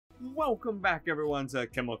Welcome back, everyone, to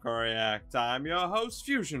Chemical React. I'm your host,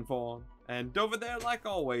 Fusion Form, and over there, like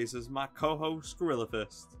always, is my co-host, Gorilla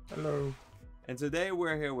Fist. Hello. And today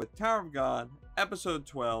we're here with Tower of God, Episode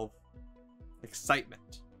 12,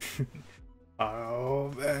 Excitement.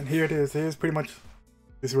 Oh, and here it is. Here's pretty much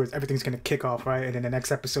this is where everything's gonna kick off, right? And then the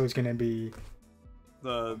next episode is gonna be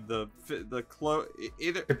The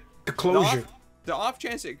closure. The off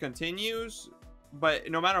chance it continues,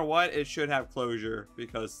 but no matter what, it should have closure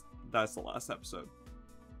because that's the last episode.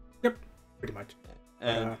 Yep, pretty much.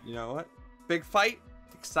 And you know what? Big fight,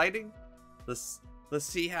 exciting. Let's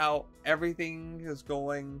see how everything is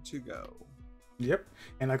going to go. Yep.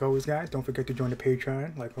 And like always, guys, don't forget to join the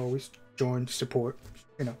Patreon. Like always, join, support,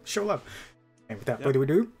 show love. And without further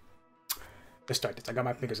ado, let's start this. I got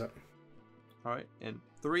my fingers up. All right, in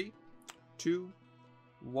 3, 2,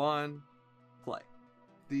 1, play.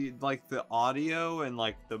 The audio and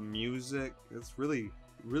like the music, it's really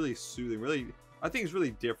soothing. I think it's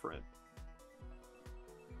really different.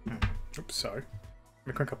 Oops, sorry. Let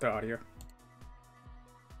me crank up the audio.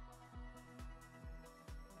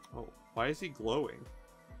 Oh, why is he glowing?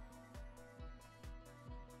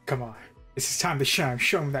 Come on, this is time to shine.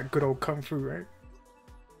 Show him that good old kung fu, right?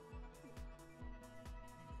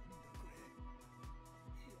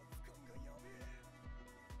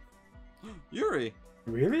 Yuri!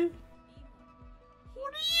 Really?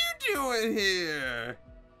 What are you doing here?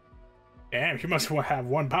 Damn, she must have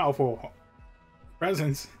one powerful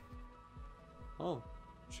presence. Oh,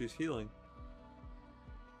 she's healing.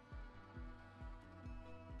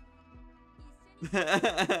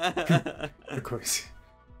 Of course.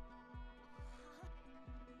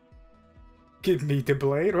 Give me the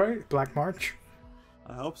blade, right? Black March.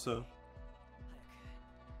 I hope so.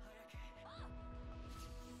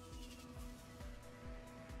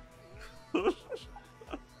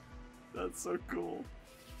 That's so cool.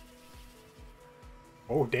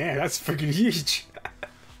 Oh damn, that's freaking huge.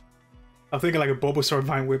 I'm thinking like a Bulbasaur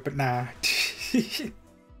Vine Whip, but nah.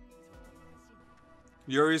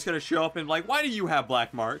 Yuri's gonna show up and like, why do you have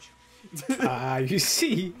Black March? You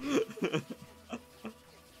see.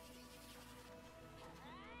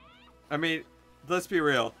 I mean, let's be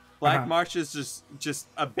real. Black March is just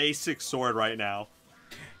a basic sword right now,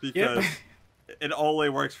 because it only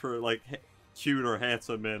works for like cute or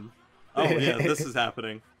handsome men. Oh yeah, this is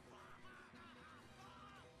happening.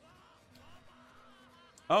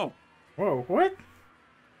 Oh. Whoa, what?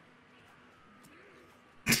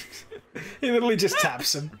 He literally just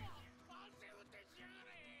taps him.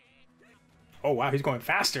 Oh wow, he's going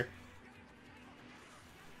faster.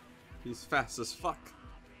 He's fast as fuck.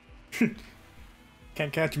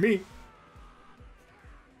 Can't catch me.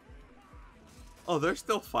 Oh, they're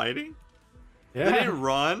still fighting? Yeah. They didn't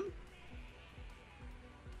run?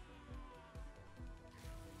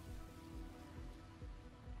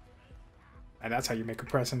 And that's how you make a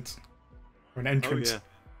presence. Or an entrance. Oh, yeah.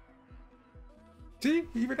 See?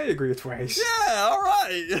 Even they agree it's twice. Yeah,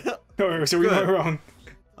 alright! Oh, so we went wrong.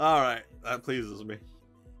 Alright, that pleases me.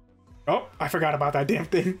 Oh, I forgot about that damn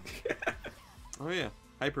thing. Oh yeah,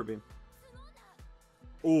 Hyper Beam.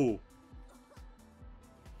 Ooh.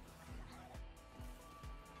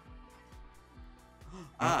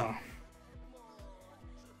 Ah.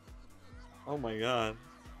 Oh my god.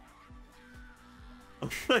 Oh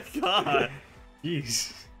my god.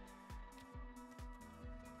 Jeez.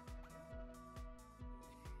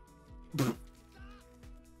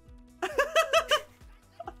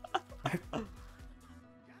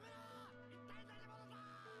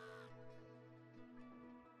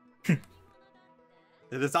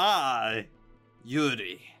 It is I,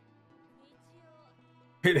 Yuri.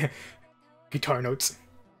 Guitar notes.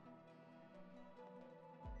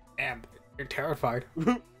 Damn, you're terrified.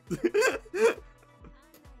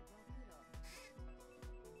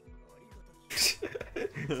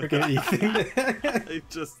 Freaking Ethan. It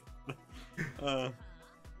just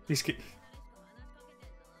He's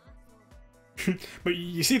but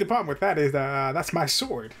you see the problem with that is that's my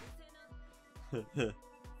sword.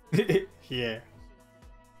 Yeah.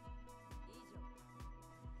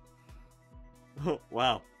 Oh,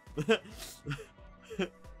 wow.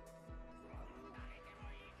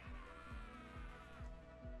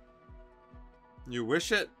 You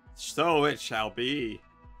wish it, so it shall be.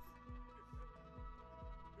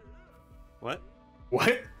 What?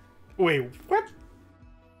 What? Wait, what?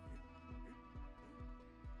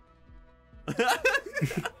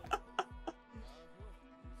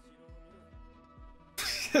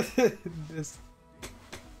 This...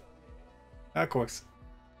 Of course.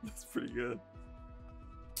 That's pretty good.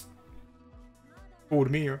 Fooled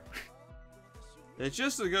me. It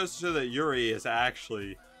just goes to show that Yuri is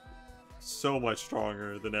actually so much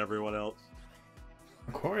stronger than everyone else.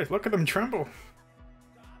 Of course, look at them tremble.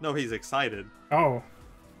 No, he's excited. Oh.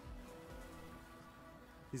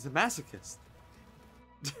 He's a masochist.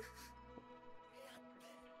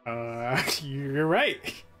 You're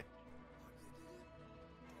right.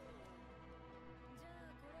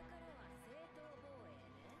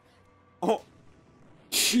 Oh.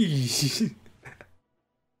 Jeez.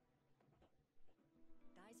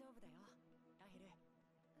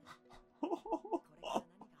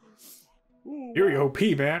 Yuri OP,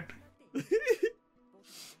 man.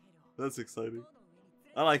 That's exciting.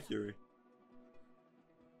 I like Yuri.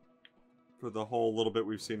 For the whole little bit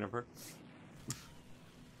we've seen of her.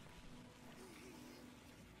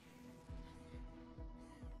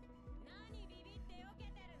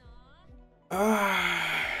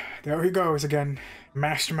 There he goes again,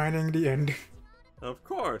 masterminding the end. Of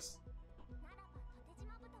course.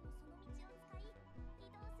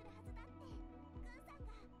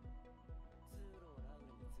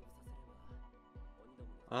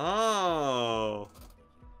 Oh.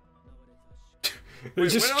 Wait,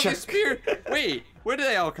 just check. Spear? Wait, where did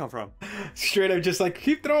they all come from? Straight up, just like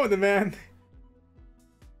keep throwing them, man.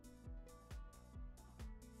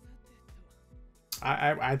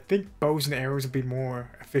 I think bows and arrows would be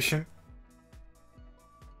more efficient.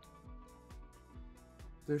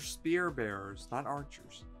 They're spear bearers, not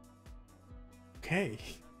archers. Okay.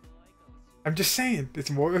 I'm just saying,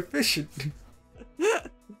 it's more efficient.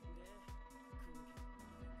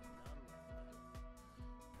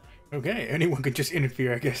 Okay, anyone could just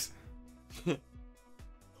interfere, I guess.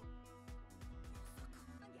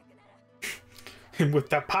 And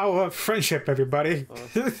with the power of friendship, everybody.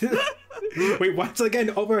 We once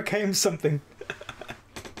again overcame something.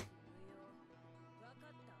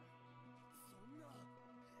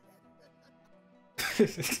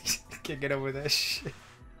 Can't get over that shit.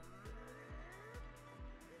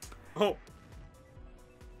 Oh.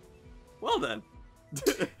 Well then.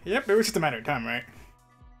 Yep, it was just a matter of time, right?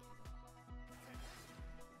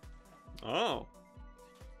 Oh.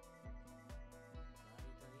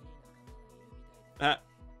 Ah.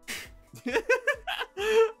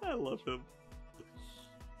 I love him.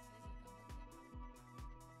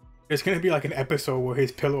 There's gonna be like an episode where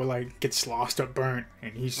his pillow like gets lost or burnt,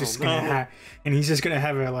 and he's just gonna have, and he's just gonna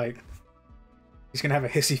have a like, he's gonna have a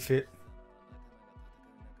hissy fit.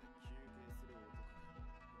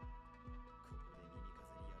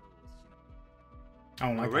 I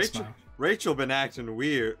don't like that smile. Rachel been acting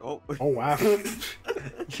weird. Oh. Oh wow.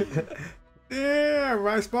 Yeah,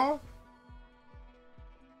 rice ball.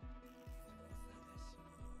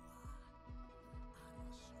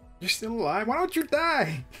 You're still alive. Why don't you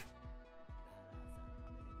die?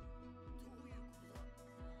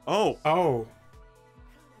 Oh. Oh.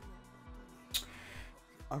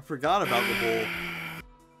 I forgot about the bull.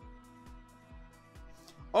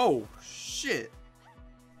 Oh shit.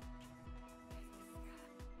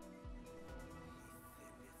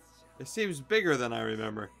 It seems bigger than I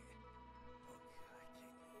remember.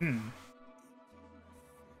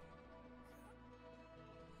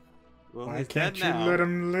 Well, why can't you let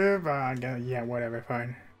him live? Yeah, whatever,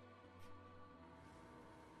 fine.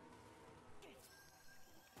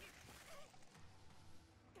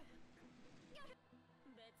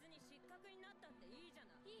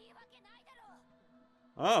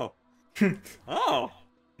 Oh. Oh.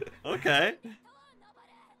 Okay.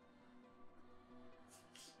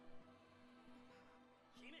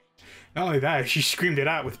 Not only that, she screamed it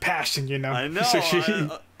out with passion, you know. I know.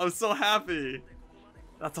 So I'm so happy.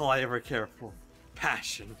 That's all I ever care for.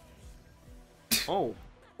 Passion. Oh.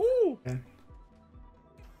 Ooh. Yeah.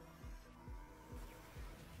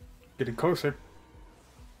 Getting closer.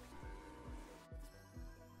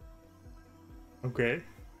 Okay.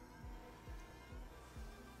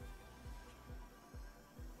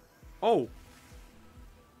 Oh.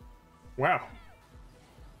 Wow.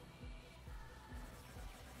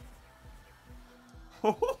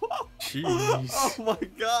 Jeez. Oh my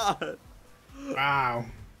god. Wow.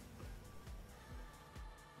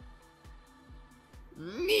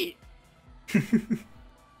 Neat.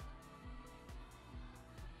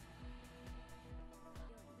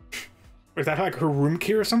 Was that like her room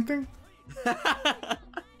key or something?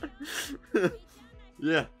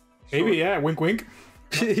 Yeah. Maybe, sure. yeah. Wink, wink.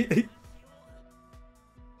 The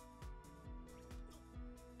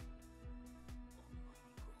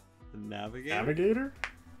navigator? Navigator?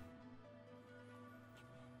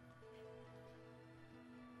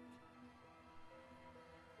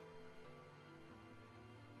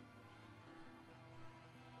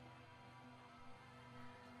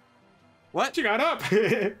 What? She got up.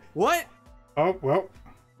 What? Oh, well.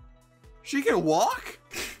 She can walk?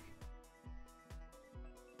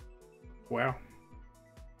 Wow.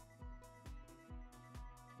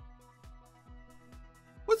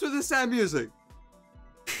 What's with this sad music?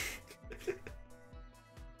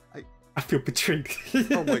 I feel betrayed.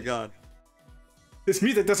 Oh my god. This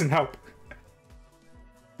music doesn't help.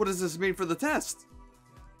 What does this mean for the test?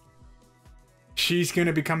 She's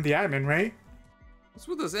gonna become the admin, right? What's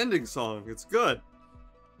with this ending song? It's good.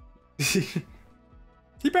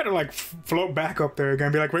 He better like float back up there again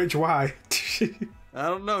and be like, Rach, why? I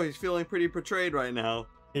don't know. He's feeling pretty betrayed right now.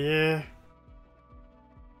 Yeah.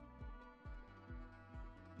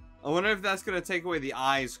 I wonder if that's gonna take away the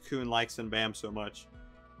eyes Kun likes in Bam so much.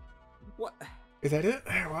 What? Is that it?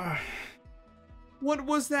 Wow. What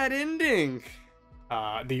was that ending?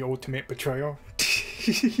 The ultimate betrayal.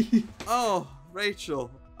 Oh,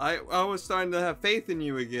 Rachel. I was starting to have faith in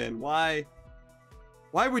you again. Why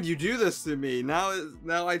would you do this to me? Now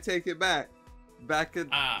I take it back. Back at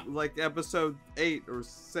like episode 8 or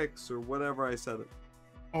 6 or whatever I said it.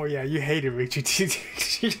 Oh yeah, you hated Rachel.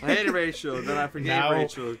 I hated Rachel, then I forgave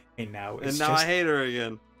Rachel. And now I hate her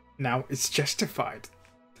again. Now it's justified.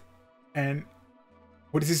 And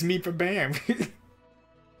what does this mean for Bam? I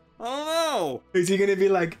don't know. Is he gonna be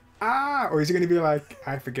like, or is he gonna be like,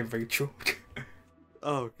 I forgive Rachel?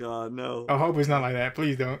 Oh god, no. I hope it's not like that.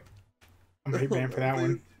 Please don't. I'm gonna hate Bam for that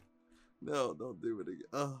one. No, don't do it again.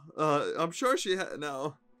 I'm sure she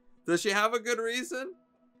no. Does she have a good reason?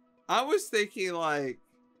 I was thinking like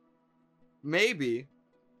maybe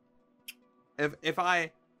if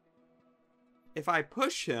I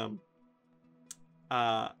push him,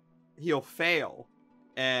 he'll fail,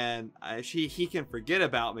 and he can forget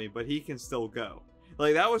about me, but he can still go.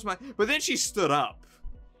 Like that was my. But then she stood up,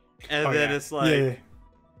 and then it's like. Yeah.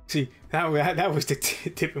 See, that was the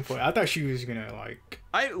tipping point. I thought she was gonna like.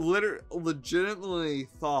 I legitimately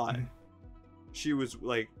thought she was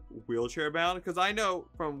like wheelchair bound, because I know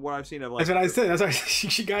from what I've seen of like. That's what I said. That's why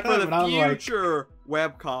she got up, and I was like. For the future like,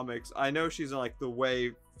 web comics, I know she's in like the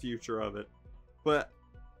way future of it, but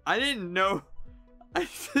I didn't know. I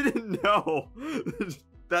didn't know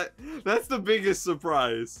that's the biggest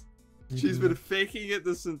surprise. She's been faking it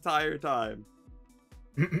this entire time.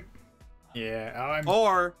 Yeah.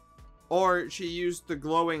 Or she used the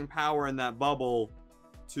glowing power in that bubble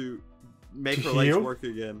to make her legs work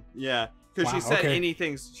again. Yeah, because she said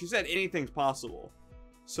anything's. She said anything's possible.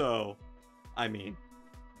 So, I mean,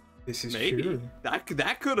 this is maybe true. that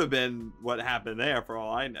could have been what happened there, for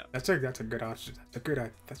all I know. That's a good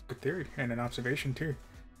good theory and an observation too.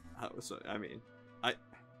 I mean, I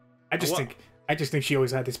just think she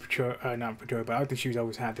always had this not patrol, but I think she's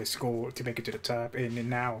always had this goal to make it to the top, and then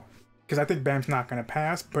now, because I think Bam's not gonna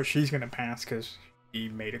pass, but she's gonna pass because she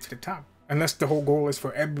made it to the top. Unless the whole goal is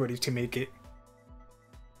for everybody to make it.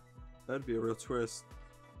 That'd be a real twist.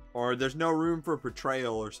 Or there's no room for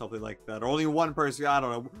betrayal or something like that. Or only one person. I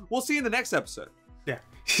don't know. We'll see in the next episode. Yeah.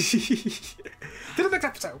 To the next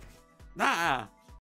episode. Nah.